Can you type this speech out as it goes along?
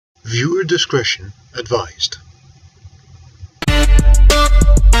Viewer discretion advised.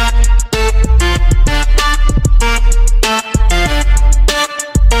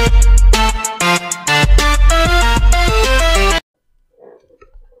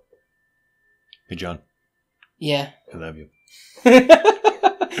 Hey, John. Yeah. I love you.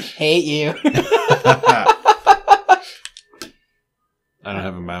 Hate you. I don't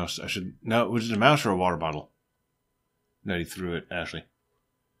have a mouse. I should... No, was it a mouse or a water bottle? No, he threw it, Ashley.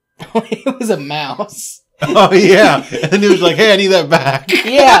 It was a mouse. Oh, yeah. And he was like, hey, I need that back.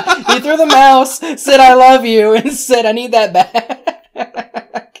 Yeah, he threw the mouse, said I love you, and said I need that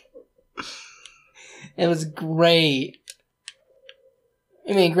back. It was great.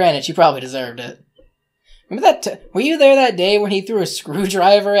 I mean, granted, she probably deserved it. Remember that? Were you there that day when he threw a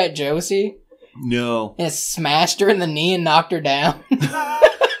screwdriver at Josie? No. And it smashed her in the knee and knocked her down?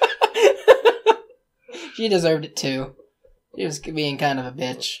 She deserved it too. She was being kind of a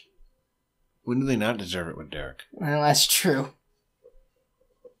bitch. When do they not deserve it with Derek? Well, that's true.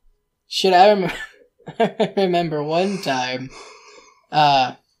 Shit, I remember one time,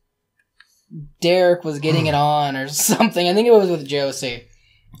 Derek was getting it on or something. I think it was with Josie.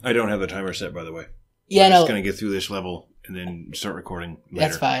 I don't have the timer set, by the way. Yeah, I'm no. just going to get through this level and then start recording later.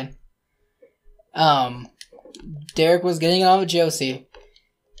 That's fine. Derek was getting it on with Josie,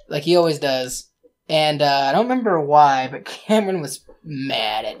 like he always does. And I don't remember why, but Cameron was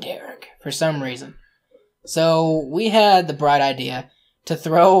mad at Derek for some reason. So we had the bright idea to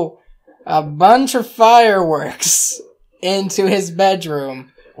throw a bunch of fireworks into his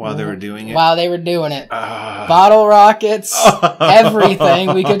bedroom. While they were doing it? While they were doing it. Bottle rockets,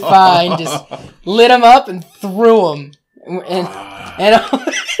 everything we could find. Just lit them up and threw them. And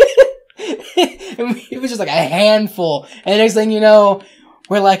it was just like a handful. And the next thing you know,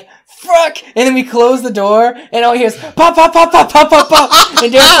 we're like, fuck! And then we close the door, and all he hears, pop, pop, pop, pop, pop, pop, pop.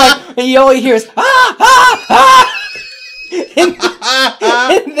 And Derek's like, and you all he hears, ah, ah, ah!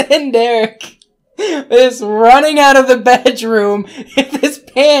 And then Derek is running out of the bedroom with his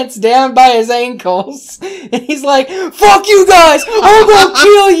pants down by his ankles. And he's like, fuck you guys! I'm gonna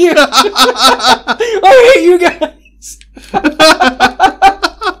kill you! I hate you guys!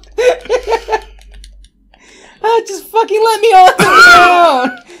 Just fucking let me on the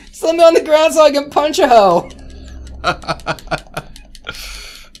ground! Just let me on the ground so I can punch a hoe.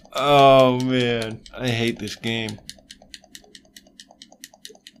 Oh, man. I hate this game.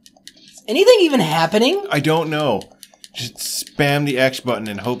 Is anything even happening? I don't know. Just spam the X button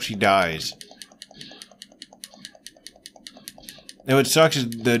and hope she dies. Now, what sucks is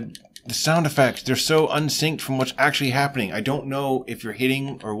the sound effects. They're so unsynced from what's actually happening. I don't know if you're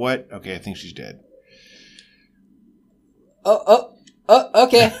hitting or what. Okay, I think she's dead.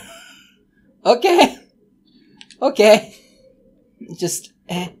 Okay. Okay. Just...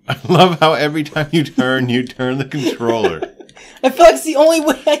 I love how every time you turn the controller. I feel like it's the only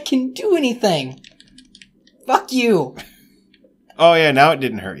way I can do anything. Fuck you. Oh, yeah, now it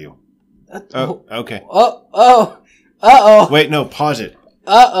didn't hurt you. Oh, okay. Uh-oh. Wait, no, pause it.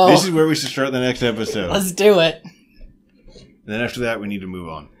 Uh-oh. This is where we should start the next episode. Let's do it. And then after that, we need to move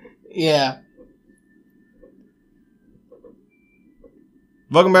on. Yeah.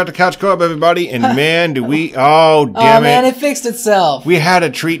 Welcome back to Couch Co-op, everybody. And man, do we... Oh, damn it. Oh, man, it fixed itself. We had a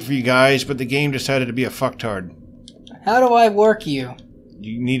treat for you guys, but the game decided to be a fucktard. How do I work you?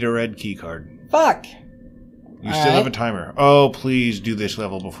 You need a red key card. Fuck. You still have a timer. Oh, please do this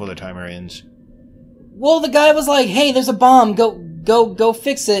level before the timer ends. Well, the guy was like, hey, there's a bomb. Go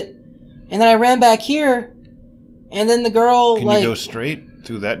fix it. And then I ran back here. And then the girl, Can you go straight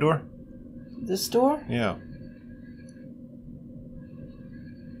through that door? This door? Yeah.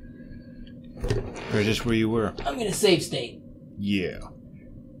 Or is this where you were? I'm gonna save state. Yeah.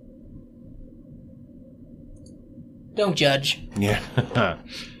 Don't judge. Yeah.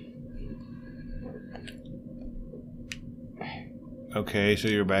 Okay, so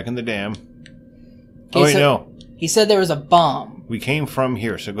you're back in the dam. Oh, wait, no. He said there was a bomb. We came from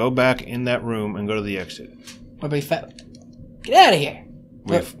here, so go back in that room and go to the exit. Get out of here.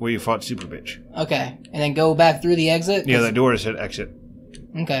 Where you fought Super Bitch. Okay, and then go back through the exit? Yeah, that door said exit.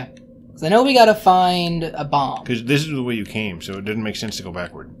 Okay. Because I know we gotta find a bomb. Because this is the way you came, so it didn't make sense to go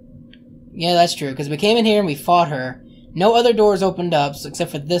backward. Yeah, that's true. Because we came in here and we fought her. No other doors opened up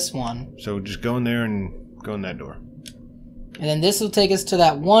except for this one. So just go in there and go in that door. And then this will take us to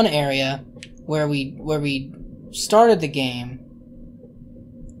that one area where we started the game.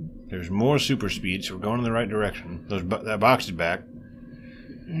 There's more super speed, so we're going in the right direction. That box is back.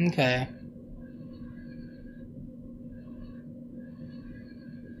 Okay.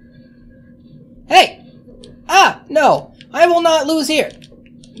 Hey! Ah! No! I will not lose here!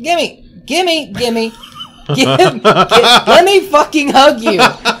 Gimme! Gimme! Gimme! Let me fucking hug you!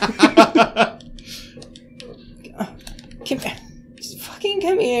 Come here. Just fucking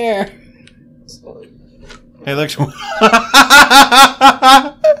come here. Hey, Lex.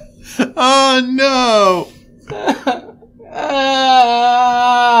 Oh, no!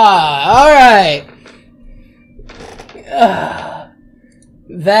 Alright.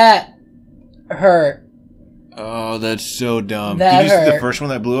 That hurt. Oh, that's so dumb. That Did you see hurt. the first one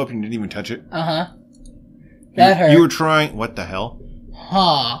that blew up and you didn't even touch it? Uh-huh. That hurt. You were trying... What the hell?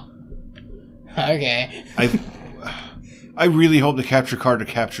 Huh. Okay. I really hope the capture card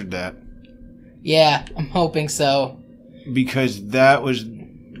captured that. Yeah, I'm hoping so. Because that was...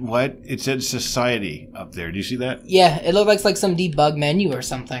 What? It said society up there. Do you see that? Yeah, it looked like some debug menu or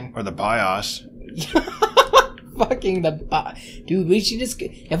something. Or the BIOS. Fucking the... Dude, we should just...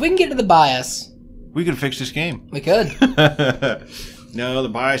 If we can get to the BIOS... We could fix this game. We could. No, the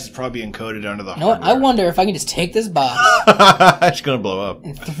BIOS is probably encoded under the You know what? I wonder if I can just take this box... It's gonna blow up.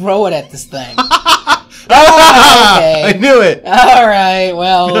 and throw it at this thing. Oh, okay. I knew it! Alright,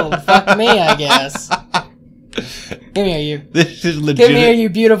 well, fuck me, I guess. Come here, you. This is Come legitimate. here, you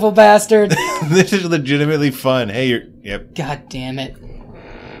beautiful bastard. This is legitimately fun. Hey, you're... Yep. God damn it.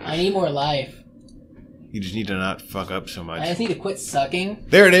 I need more life. You just need to not fuck up so I much. just need to quit sucking.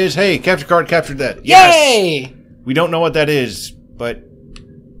 There it is. Hey, capture card captured that. Yes! Yay! We don't know what that is, but...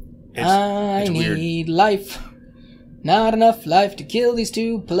 I it's weird. need life. Not enough life to kill these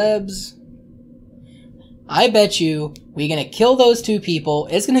two plebs. I bet you we're gonna kill those two people.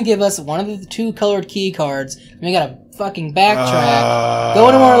 It's gonna give us one of the two colored key cards. And we gotta fucking backtrack, go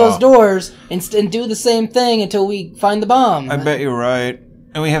into one of those doors, and do the same thing until we find the bomb. I bet you're right.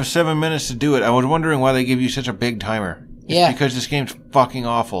 And we have 7 minutes to do it. I was wondering why they give you such a big timer. It's Yeah. because this game's fucking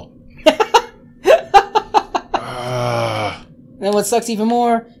awful. And what sucks even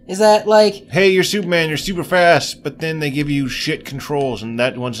more is that, like... Hey, you're Superman, you're super fast, but then they give you shit controls, and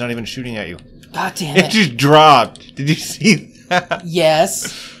that one's not even shooting at you. God damn It it. just dropped. Did you see that?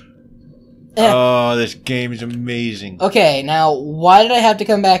 Yes. Oh, this game is amazing. Okay, now, why did I have to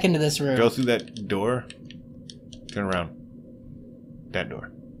come back into this room? Go through that door. Turn around. That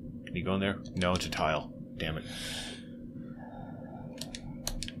door. Can you go in there? No, it's a tile. Damn it.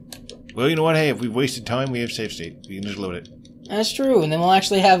 Well, you know what? Hey, if we've wasted time, we have save state. We can just load it. That's true, and then we'll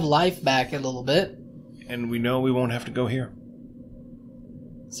actually have life back a little bit. And we know we won't have to go here.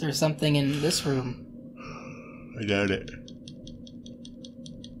 Is there something in this room? I doubt it.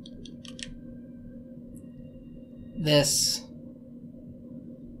 This.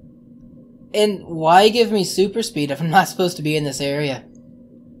 And why give me super speed if I'm not supposed to be in this area?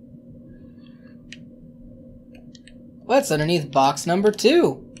 What's underneath box number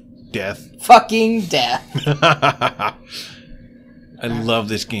 2? Death. Fucking death. I love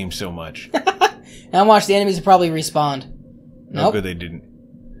this game so much. Now watch, the enemies will probably respawn. No Nope. good they didn't.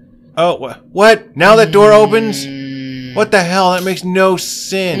 Oh, what? Now that door opens? What the hell? That makes no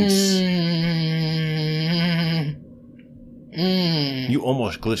sense. You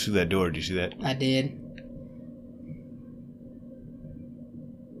almost glitched through that door. Did you see that? I did.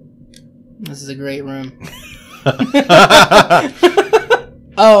 This is a great room.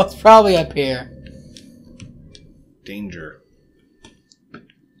 Oh, it's probably up here. Danger.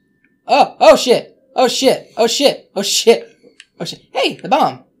 Oh shit. Oh shit. Oh shit. Oh shit. Oh shit. Hey, the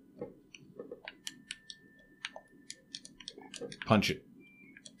bomb. Punch it.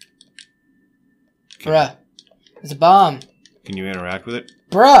 Bruh. There's a bomb. Can you interact with it?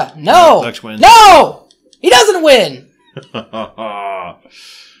 Bruh. No. Lex wins. No! He doesn't win!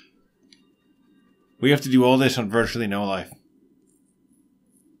 We have to do all this on virtually no life.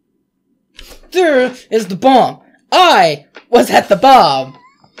 There is the bomb. I was at the bomb.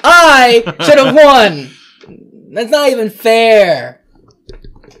 I should have won. That's not even fair.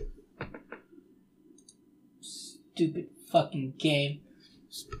 Stupid fucking game.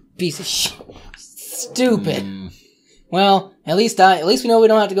 Piece of shit. Stupid. Well, at least we know we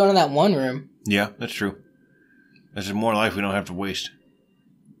don't have to go into that one room. Yeah, that's true. There's more life we don't have to waste.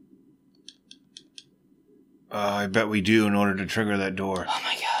 I bet we do in order to trigger that door. Oh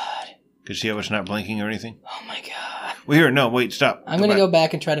my god. Can you see how it's not blinking or anything? Oh my god. Well, here, no, wait, stop. I'm gonna go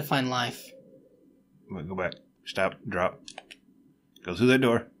back and try to find life. Wait, go back. Stop, drop. Go through that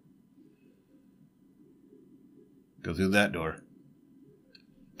door. Go through that door.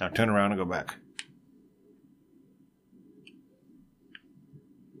 Now turn around and go back.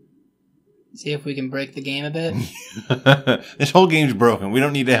 See if we can break the game a bit. This whole game's broken. We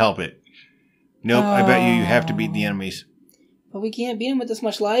don't need to help it. Nope, I bet you have to beat the enemies. But we can't beat him with this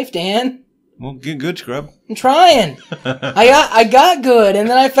much life, Dan. Well, get good, scrub. I'm trying. I got good, and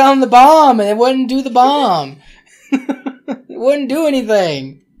then I found the bomb, and it wouldn't do the bomb. It wouldn't do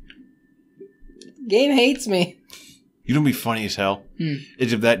anything. Game hates me. You know what'd be funny as hell?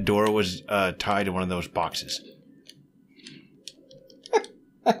 Is if that door was tied to one of those boxes.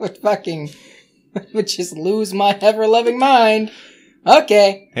 I would just lose my ever-loving mind.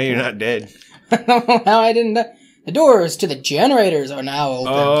 Okay. Hey, you're not dead. I don't know how I didn't die. The doors to the generators are now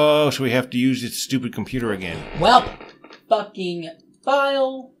open. Oh, so we have to use this stupid computer again. Well, fucking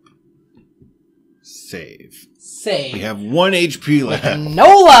file. Save. Save. We have 1 HP left.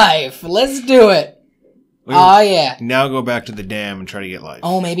 No life. Let's do it. Oh, yeah. Now go back to the dam and try to get life.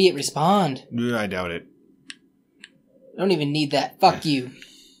 Oh, maybe it respawned. I doubt it. I don't even need that. Fuck you.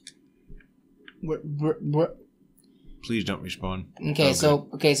 Please don't respawn. Okay, so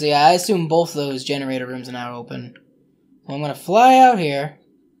yeah, I assume both those generator rooms are now open. So I'm gonna fly out here.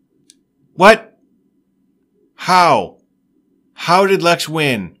 What? How? How did Lex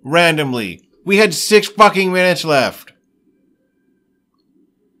win? Randomly. We had 6 fucking minutes left.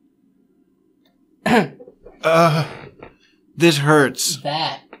 This hurts.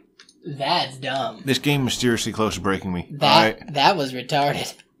 That's dumb. This game is seriously close to breaking me. That was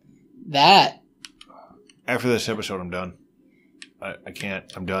retarded. That. After this episode, I'm done. I can't.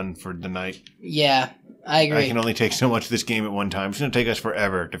 I'm done for the night. Yeah, I agree. I can only take so much of this game at one time. It's going to take us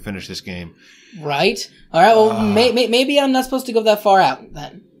forever to finish this game. Right? Alright, well, maybe I'm not supposed to go that far out,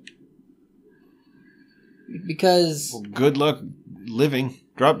 then. Because... Well, good luck living.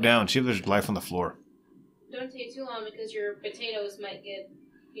 Drop down. See if there's life on the floor. Don't take too long because your potatoes might get,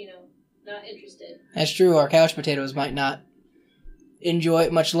 not interested. That's true. Our couch potatoes might not enjoy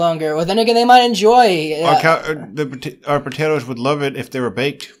it much longer. Well, then again, they might enjoy... Our potatoes would love it if they were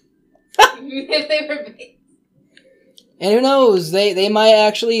baked. If they were baked. And who knows? They might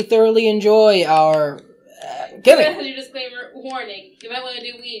actually thoroughly enjoy our... That's your disclaimer. Warning. You might want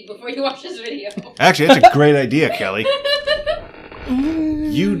to do weed before you watch this video. Actually, that's a great idea, Kelly.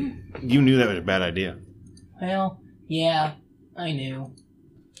 You knew that was a bad idea. Well, yeah, I knew.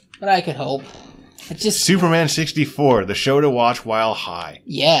 But I could hope. It's just... Superman 64, the show to watch while high.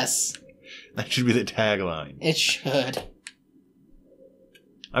 Yes. That should be the tagline. It should.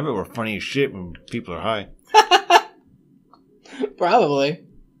 I bet we're funny as shit when people are high. Probably.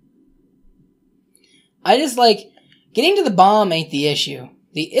 I just getting to the bomb ain't the issue.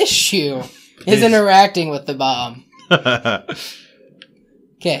 The issue is interacting with the bomb.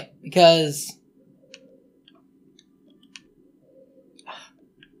 Okay, because...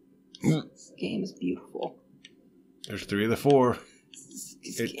 This game is beautiful. There's 3 of the 4.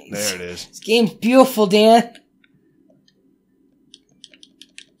 There it is. This game's beautiful, Dan.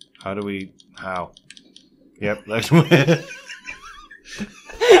 How? Yep, let's win.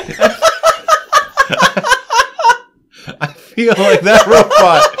 I feel like that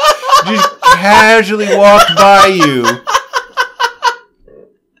robot just casually walked by you.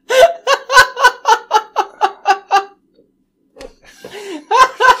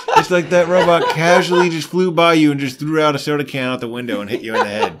 It's like that robot casually just flew by you and just threw out a soda can out the window and hit you in the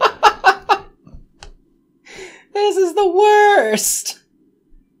head. This is the worst.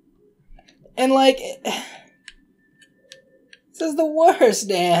 And this is the worst,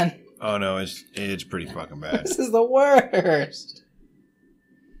 Dan. Oh no, it's pretty fucking bad. This is the worst.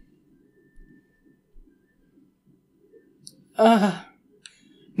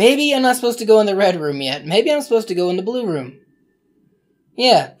 Maybe I'm not supposed to go in the red room yet. Maybe I'm supposed to go in the blue room.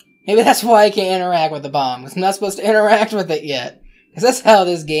 Yeah, maybe that's why I can't interact with the bomb. Because I'm not supposed to interact with it yet. Because that's how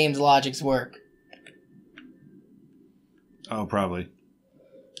this game's logics work. Oh, probably.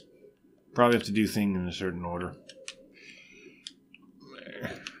 Probably have to do things in a certain order.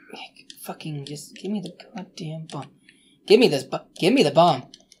 Fucking just give me the goddamn bomb. Give me this give me the bomb.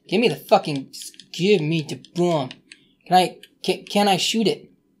 Give me the fucking... Give me the bomb. Can I shoot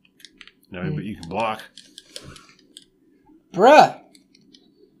it? No, but you can block. Bruh.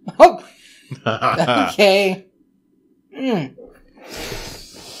 Oh. Okay.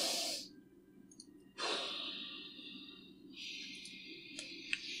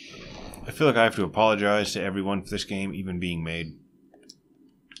 I feel like I have to apologize to everyone for this game even being made.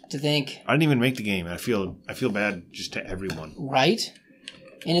 To think. I didn't even make the game. I feel bad just to everyone. Right?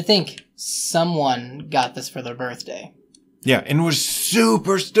 And to think someone got this for their birthday. Yeah, and was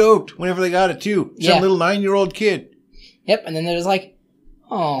super stoked whenever they got it too. Some little 9-year-old kid. Yep, and then they're just like,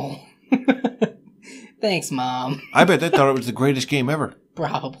 oh. Thanks, Mom. I bet they thought it was the greatest game ever.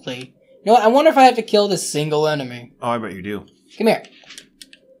 Probably. You know what? I wonder if I have to kill this single enemy. Oh, I bet you do. Come here.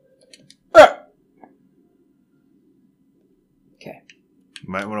 Okay. You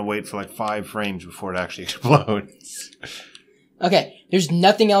might want to wait for like 5 frames before it actually explodes. Okay, there's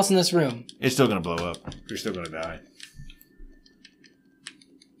nothing else in this room. It's still going to blow up. You're still going to die.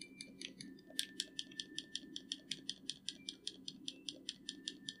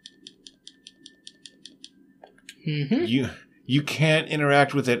 Mm-hmm. You can't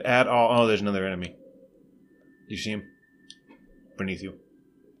interact with it at all. Oh, there's another enemy. You see him? Beneath you.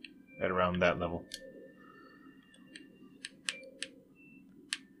 At around that level.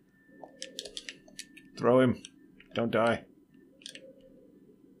 Throw him. Don't die.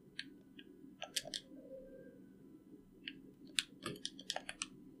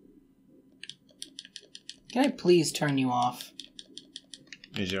 Can I please turn you off?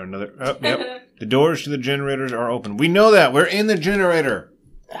 Is there another? Oh, yep. The doors to the generators are open. We know that. We're in the generator.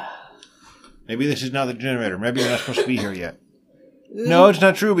 Maybe this is not the generator. Maybe we're not supposed to be here yet. No, it's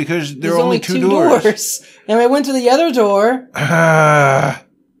not true because there are only two doors. And I went to the other door.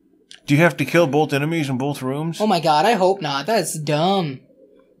 Do you have to kill both enemies in both rooms? Oh my god, I hope not. That's dumb.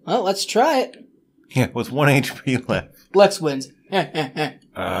 Well, let's try it. Yeah, with 1 HP left. Lex wins.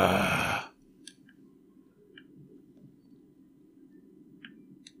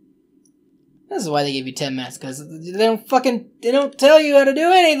 This is why they give you 10 minutes, because they don't tell you how to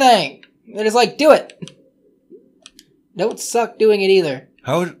do anything. They're just like, do it. Don't suck doing it either.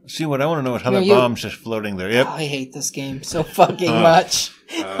 See, what I want to know is how the bomb's just floating there. Yep. Oh, I hate this game so fucking much.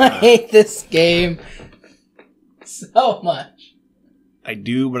 I hate this game so much. I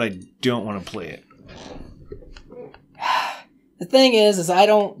do, but I don't want to play it. The thing is I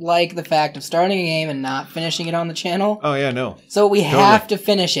don't like the fact of starting a game and not finishing it on the channel. Oh, yeah, no. So we have to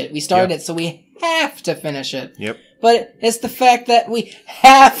finish it. We started it, so we have to finish it. Yep. But it's the fact that we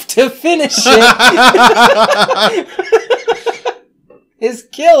have to finish it is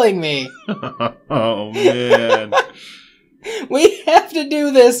killing me. Oh, man. We have to do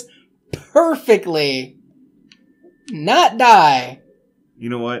this perfectly. Not die. You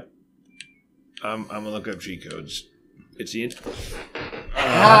know what? I'm going to look up cheat codes. It's in.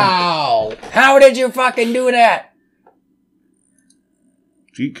 How? How did you fucking do that?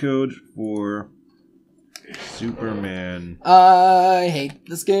 Cheat codes for Superman. I hate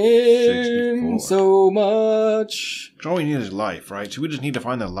this game 64. so much. All we need is life, right? So we just need to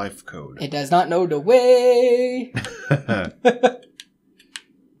find the life code. It does not know the way.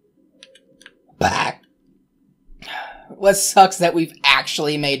 Back. What sucks that we've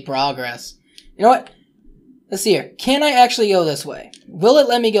actually made progress. You know what? Let's see here. Can I actually go this way? Will it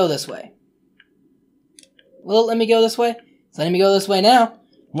let me go this way? Will it let me go this way? It's letting me go this way now.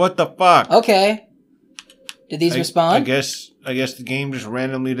 What the fuck? Okay. Did these respond? I guess the game just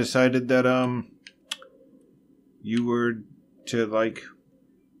randomly decided that you were to like.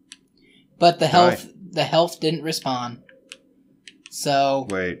 But the health didn't respond. So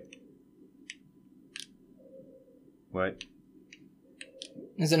wait. What?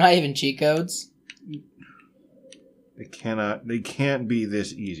 Is it not even cheat codes? They can't be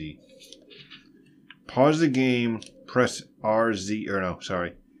this easy. Pause the game, press RZ, or no,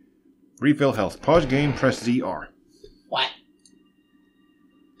 sorry. Refill health. Pause game, press ZR. What?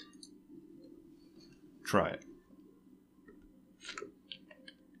 Try it.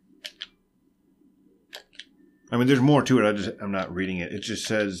 I mean, there's more to it. I'm not reading it. It just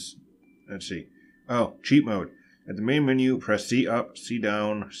says, let's see. Oh, cheat mode. At the main menu, press C up, C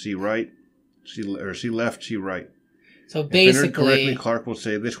down, C right, C left, C right. So basically, if entered correctly, Clark will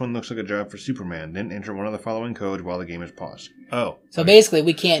say, "This one looks like a job for Superman." Then enter one of the following codes while the game is paused. Oh. So basically,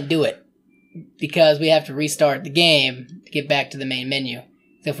 we can't do it because we have to restart the game to get back to the main menu.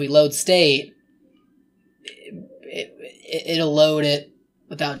 So if we load state, it'll load it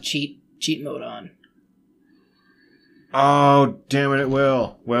without cheat mode on. Oh, damn it! It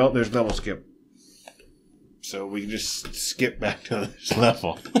will. Well, there's level skip. So we can just skip back to this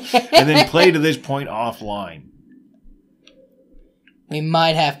level. And then play to this point offline. We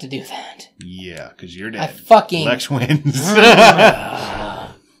might have to do that. Yeah, because you're dead. I fucking... Lex wins.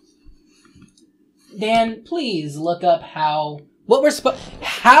 Dan, please look up how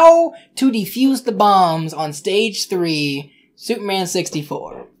to defuse the bombs on stage 3, Superman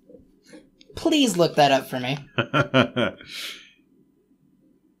 64. Please look that up for me.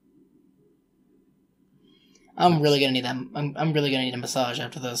 I'm really gonna need that. I'm really gonna need a massage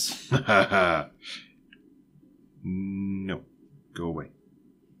after this. No, go away.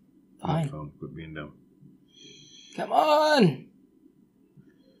 Fine. Phone. Quit being dumb. Come on.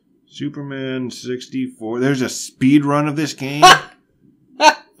 Superman 64. There's a speed run of this game.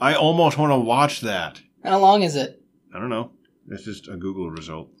 I almost want to watch that. How long is it? I don't know. It's just a Google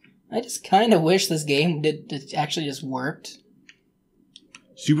result. I just kind of wish this game actually just worked.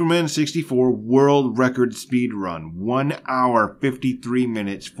 Superman 64 world record speed run. 1 hour, 53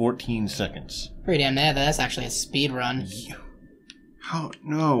 minutes, 14 seconds. Pretty damn mad that that's actually a speed run. How?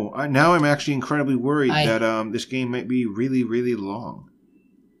 No. Now I'm actually incredibly worried that this game might be really, really long.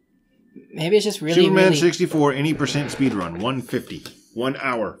 Maybe it's just really, Superman really... 64, any percent speed run. 150. 1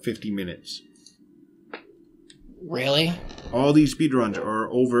 hour, 50 minutes. Really? All these speed runs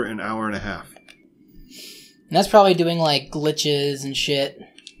are over an hour and a half. And that's probably doing, like, glitches and shit.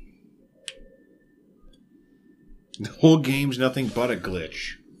 The whole game's nothing but a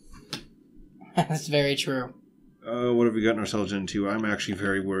glitch. That's very true. What have we gotten ourselves into? I'm actually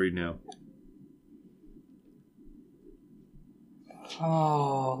very worried now.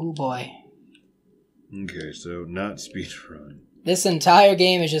 Oh boy. Okay, so not speedrun. This entire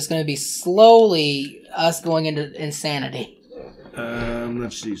game is just going to be slowly us going into insanity.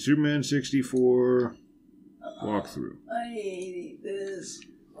 Let's see. Superman 64 walkthrough. I hate this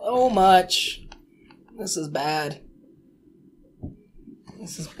so much. This is bad.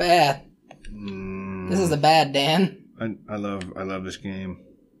 This is bad. This is a bad, Dan. I love this game.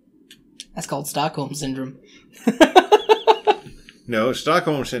 That's called Stockholm Syndrome. No,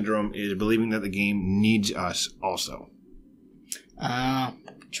 Stockholm Syndrome is believing that the game needs us also. Ah,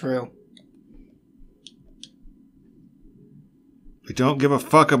 true. We don't give a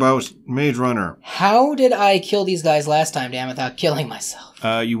fuck about Maze Runner. How did I kill these guys last time, Dan, without killing myself?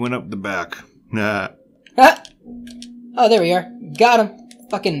 You went up the back. Nah. Ah! Oh, there we are. Got him.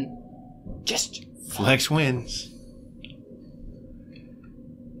 Fucking... Just... Flex wins.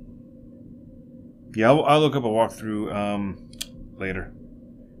 Yeah, I'll look up a walkthrough later.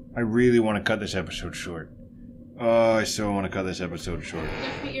 I really want to cut this episode short. Oh, I so want to cut this episode short.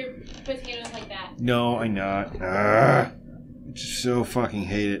 Don't put your potatoes like that. No, I'm not. I just so fucking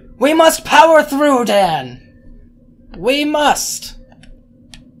hate it. We must power through, Dan! We must!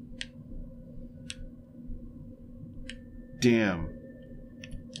 Damn.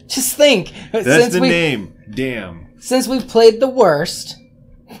 Just think. That's the name. Damn. Since we've played the worst,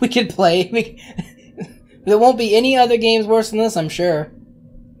 we could play... There won't be any other games worse than this, I'm sure.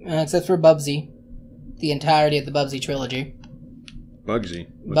 Except for Bubsy. The entirety of the Bubsy trilogy. Bugsy?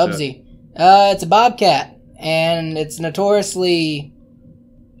 What's Bubsy. It's a bobcat. And it's notoriously...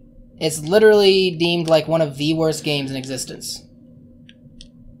 It's literally deemed like one of the worst games in existence.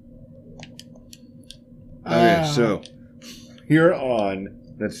 Okay, so... Here on...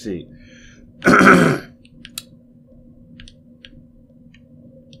 Let's see.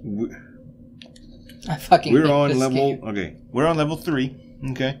 We're on level... Game. Okay, we're on level 3.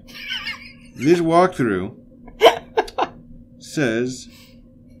 Okay. This walkthrough says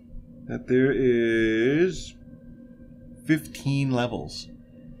that there is 15 levels.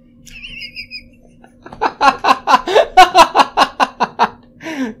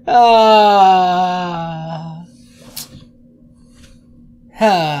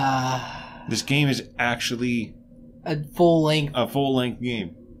 This game is actually a full-length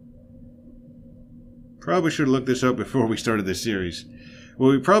game. Probably should have looked this up before we started this series. What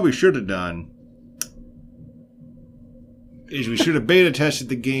we probably should have done is we should have beta tested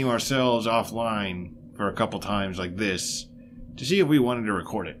the game ourselves offline for a couple times like this to see if we wanted to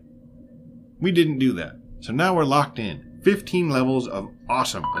record it. We didn't do that. So now we're locked in. 15 levels of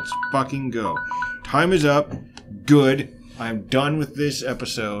awesome. Let's fucking go. Time is up. Good. I'm done with this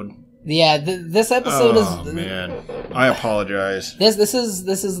episode. Yeah, this episode is... Oh man, I apologize. This is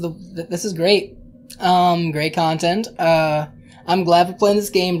great. Great content. I'm glad we're playing this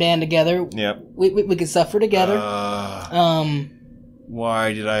game, Dan, together. Yep. We could suffer together.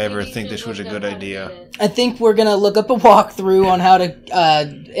 Why did I ever think this was a good idea? I think we're gonna look up a walkthrough on how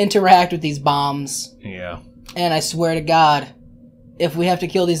to interact with these bombs. Yeah. And I swear to God, if we have to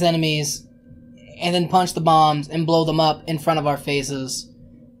kill these enemies and then punch the bombs and blow them up in front of our faces,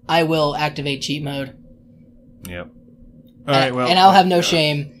 I will activate cheat mode. Yep. Alright, well. And I'll have no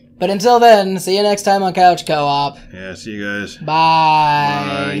shame. But until then, see you next time on Couch Co-op. Yeah, see you guys. Bye.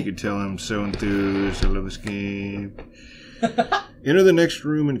 Bye. You can tell I'm so enthused. I love this game. Enter the next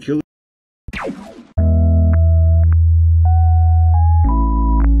room and kill